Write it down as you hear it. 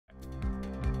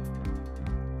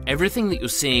Everything that you're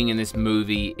seeing in this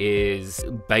movie is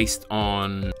based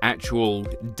on actual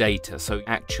data. So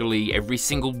actually, every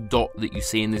single dot that you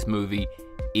see in this movie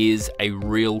is a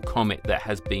real comet that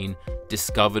has been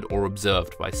discovered or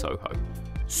observed by SOHO.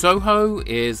 SOHO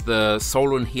is the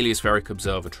Solar and Heliospheric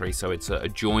Observatory, so it's a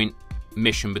joint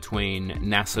mission between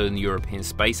NASA and the European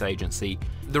Space Agency.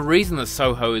 The reason that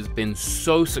SOHO has been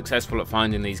so successful at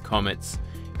finding these comets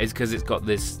is because it's got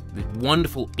this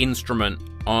wonderful instrument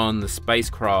on the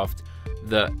spacecraft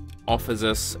that offers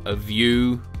us a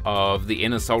view of the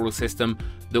inner solar system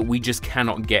that we just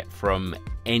cannot get from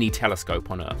any telescope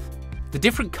on Earth. The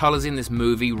different colors in this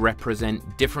movie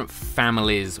represent different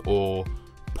families or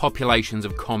populations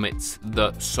of comets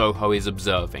that SOHO is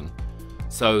observing.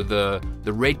 So the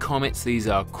red comets, these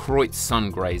are Kreutz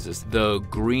sun grazers. The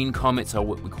green comets are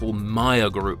what we call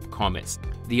Maya group comets.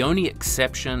 The only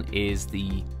exception is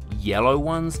the yellow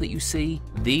ones that you see.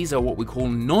 These are what we call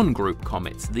non-group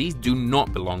comets. These do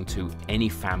not belong to any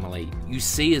family. You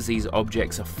see as these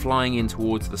objects are flying in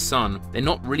towards the sun, they're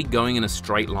not really going in a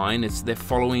straight line, they're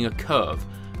following a curve.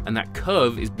 And that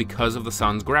curve is because of the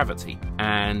sun's gravity.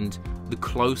 And the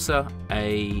closer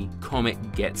a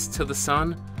comet gets to the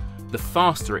sun, the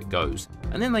faster it goes.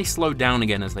 And then they slow down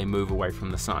again as they move away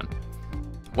from the sun.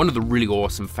 One of the really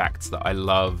awesome facts that I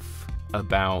love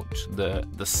about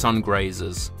the sun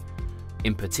grazers,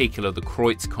 in particular the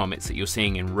Kreutz comets that you're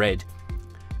seeing in red,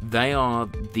 they are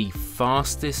the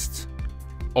fastest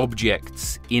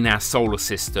objects in our solar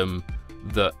system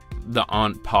that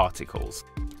aren't particles.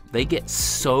 They get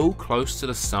so close to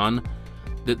the sun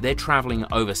that they're traveling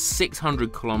over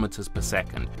 600 kilometers per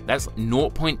second. That's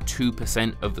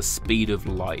 0.2% of the speed of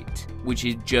light, which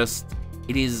is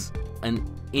it is an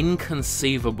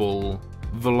inconceivable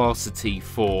velocity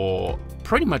for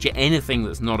pretty much anything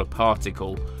that's not a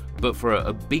particle. But for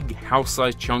a big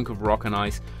house-sized chunk of rock and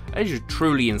ice, it is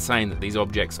truly insane that these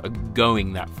objects are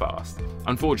going that fast.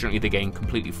 Unfortunately, they're getting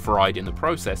completely fried in the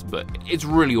process, but it's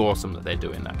really awesome that they're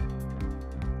doing that.